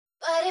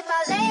if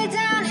I lay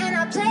down and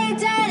I play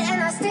dead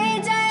and I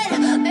stay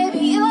dead, maybe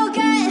you'll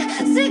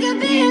get sick of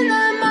being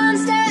the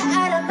monster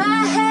out of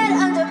my head,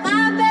 under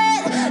my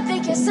bed.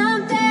 Think you're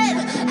something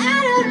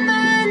out of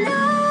my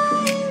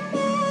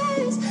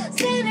nightmares,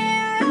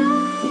 standing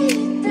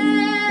right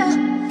there.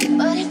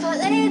 But if I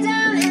lay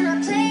down and I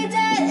play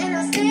dead and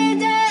I stay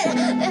dead,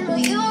 then will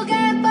you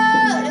get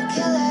bored of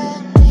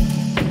killing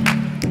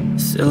me?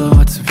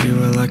 Silhouettes of you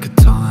are like a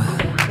taunt.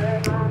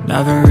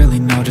 Never really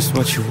know just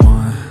what you want.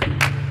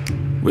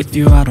 With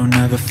you I don't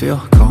ever feel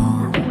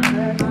calm.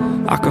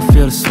 I can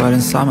feel the sweat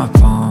inside my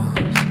palms.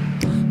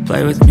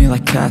 Play with me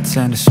like cats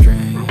and a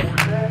string.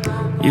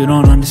 You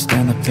don't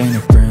understand the pain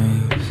it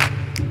brings.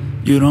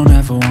 You don't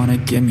ever wanna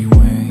give me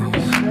wings.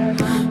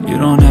 You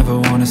don't ever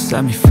wanna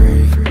set me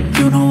free.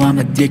 You know I'm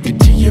addicted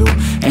to you,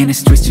 and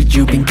it's twisted,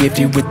 you've been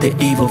gifted with the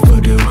evil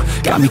voodoo.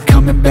 Got me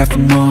coming back for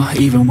more,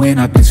 even when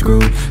I've been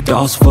screwed.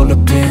 Dolls full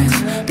of pins,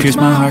 pierce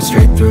my heart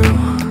straight through.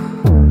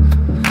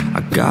 I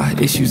got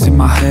issues in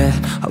my head,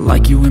 I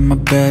like you in my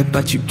bed,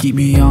 but you keep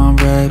me on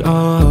red.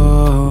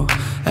 Oh,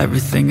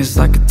 everything is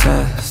like a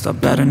test, I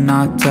better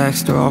not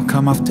text or I'll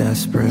come off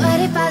desperate. But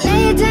if I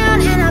lay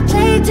down and I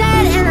play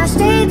dead and I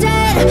stay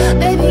dead,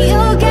 baby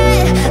you'll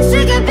get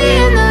sick of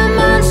being the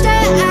monster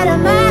out of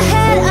my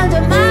head,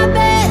 under my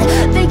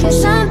bed. Think you're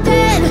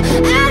something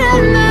out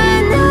of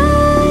my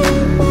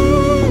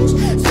nightmares,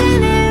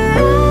 standing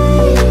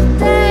right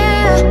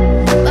there.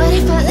 But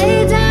if I lay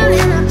down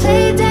and I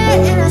play dead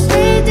and I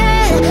stay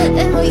dead,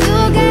 then will you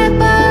get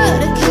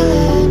bored of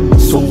killing me?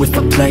 So if I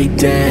play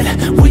dead,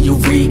 will you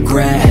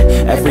regret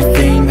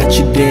everything that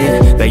you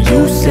did, that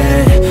you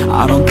said?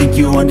 I don't think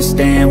you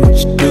understand what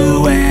you're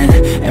doing,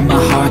 and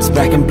my heart's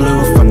black and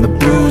blue from the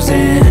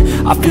bruising.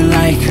 I feel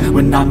like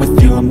when I'm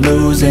with you I'm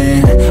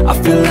losing. I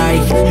feel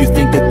like you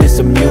think that this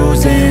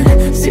amusing,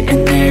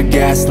 sitting there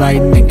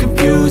gaslighting and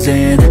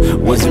confusing.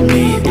 Was it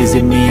me? Is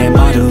it me? Am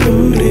I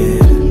deluded?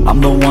 I'm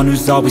the one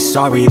who's always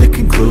sorry, the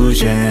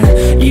conclusion,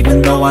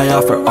 even though I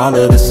offer all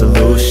of the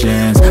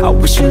solutions. I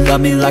wish you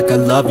loved me like I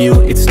love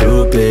you, it's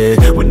stupid.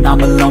 When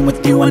I'm alone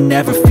with you I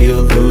never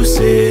feel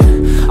lucid.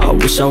 I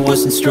wish I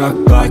wasn't struck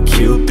by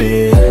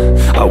Cupid.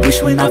 I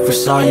wish when I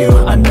first saw you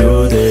I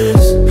knew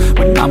this.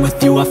 When I'm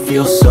with you I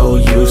feel so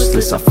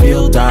useless, I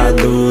feel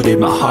diluted,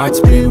 my heart's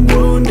been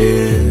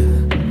wounded.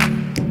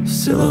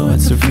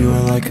 Silhouettes of you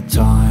are like a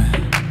taunt.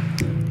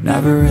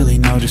 Never really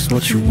know just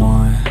what you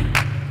want.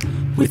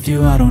 With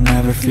you I don't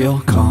ever feel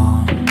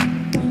calm.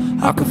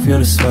 I can feel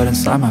the sweat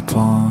inside my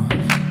palms.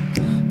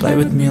 Play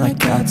with me like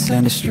cats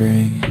and a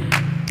string.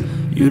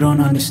 You don't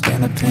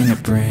understand the pain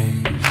it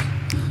brings.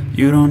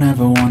 You don't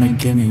ever wanna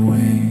give me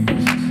wings.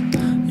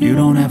 You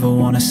don't ever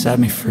wanna set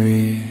me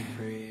free.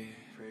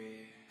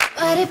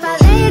 But if I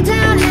lay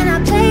down and I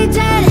play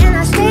dead and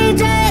I stay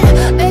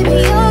dead, baby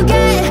you'll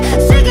get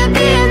sick of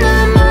being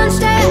the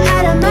monster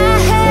out of my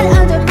head,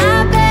 under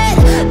my bed.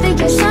 Think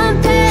you're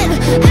something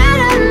out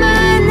of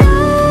my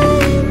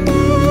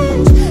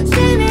nightmares,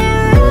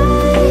 standing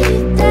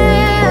right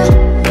there.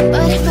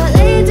 But if I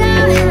lay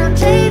down and I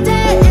play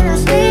dead and I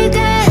stay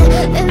dead,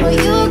 then will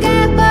you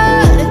get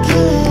bored of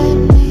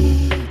killing me?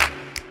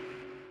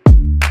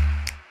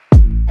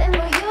 Then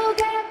will you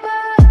get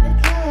bored of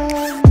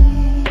killing me?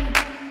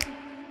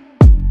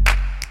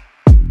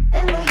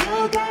 And will you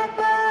get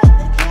bored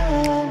of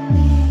killing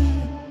me?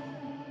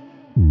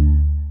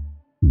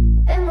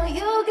 And will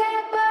you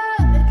get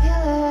bored of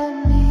killing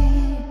me?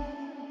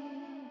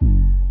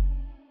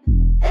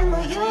 And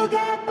will you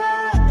get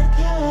bored of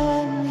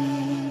killing me?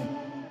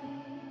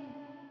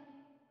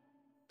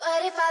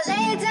 But if I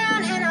lay down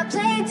and I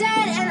play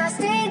dead and I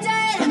stay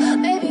dead,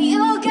 baby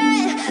you'll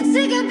get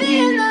sick of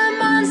being the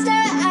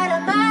monster out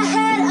of my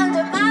head,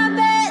 under my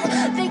bed.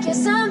 Think you're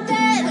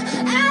something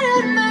out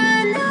of my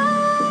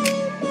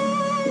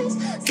nightmares,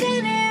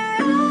 standing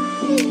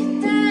right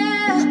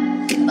there.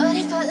 But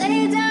if I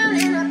lay down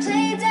and I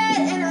play dead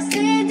and I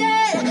stay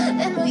dead,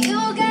 then will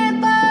you get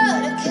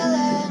bored of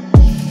killing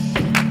me?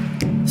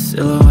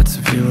 Silhouettes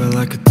of you are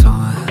like a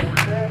taunt.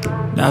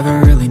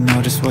 Never really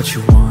know just what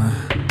you want.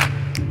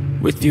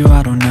 With you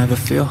I don't ever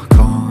feel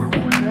calm.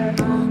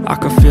 I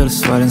can feel the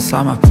sweat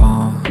inside my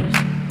palms.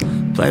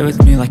 Play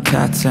with me like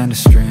cats and a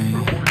string.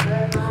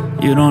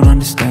 You don't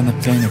understand the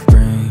pain it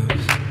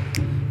brings.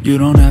 You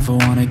don't ever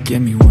wanna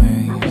give me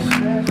wings.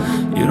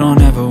 You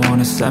don't ever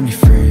wanna set me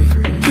free.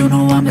 You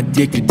know I'm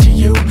addicted to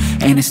you,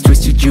 and it's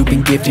twisted, you've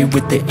been gifted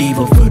with the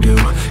evil voodoo.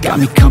 Got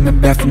me coming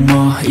back for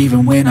more,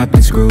 even when I've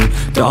been screwed.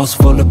 Dolls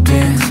full of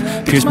pins,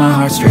 pierce my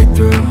heart straight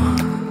through.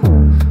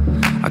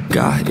 I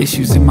got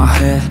issues in my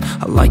head,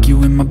 I like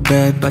you in my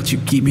bed, but you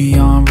keep me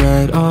on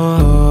red.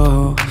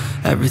 Oh,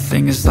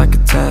 everything is like a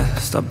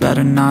test, I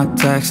better not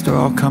text or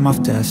I'll come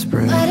off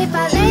desperate. But if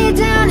I lay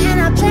down and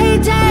I play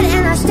dead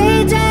and I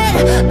stay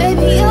dead,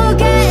 baby you'll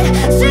get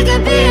sick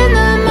of being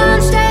the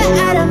monster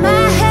out of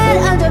my head,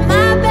 under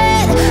my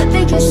bed.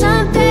 Think you're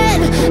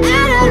something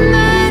out of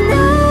my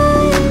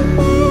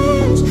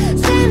nightmares,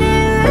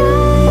 standing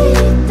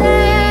right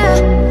there.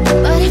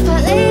 But if I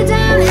lay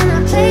down and I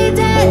play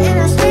dead and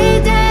I stay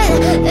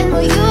dead, then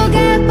will you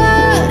get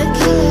bored of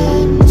killing me?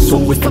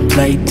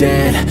 play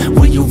dead?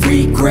 Will you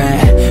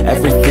regret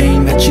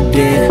everything that you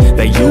did,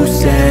 that you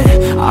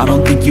said? I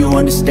don't think you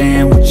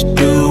understand what you're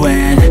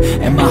doing,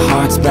 and my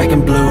heart's black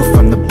and blue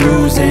from the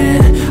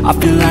bruising. I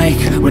feel like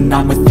when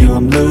I'm with you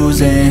I'm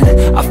losing.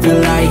 I feel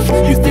like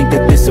you think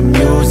that this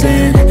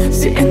amusing,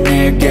 sitting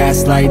there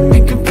gaslighting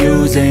and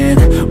confusing.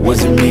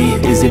 Was it me?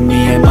 Is it me?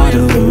 Am I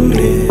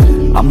deluded?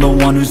 I'm the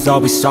one who's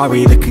always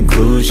sorry, the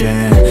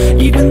conclusion,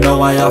 even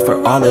though I offer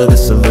all of the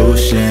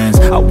solutions.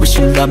 I wish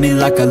you loved me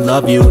like I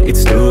love you,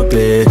 it's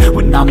stupid.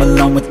 When I'm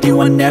alone with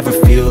you I never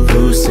feel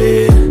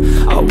lucid.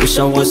 I wish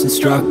I wasn't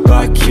struck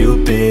by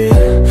Cupid.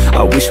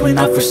 I wish when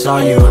I first saw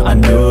you I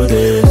knew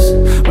this.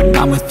 When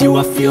I'm with you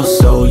I feel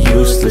so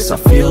useless, I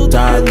feel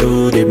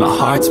diluted, my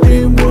heart's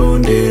been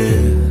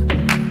wounded.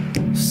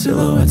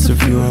 Silhouettes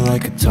of you are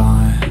like a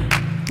taunt,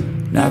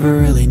 never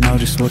really know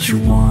just what you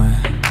want.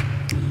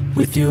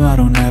 With you I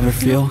don't ever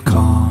feel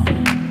calm,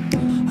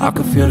 I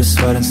can feel the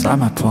sweat inside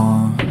my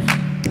palm.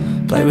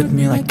 Play with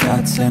me like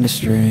cats and a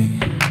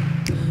string,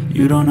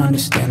 you don't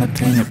understand the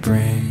pain it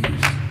brings.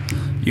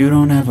 You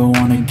don't ever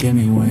wanna give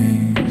me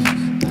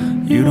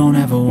wings, you don't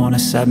ever wanna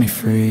set me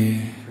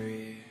free.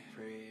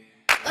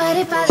 But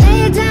if I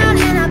lay down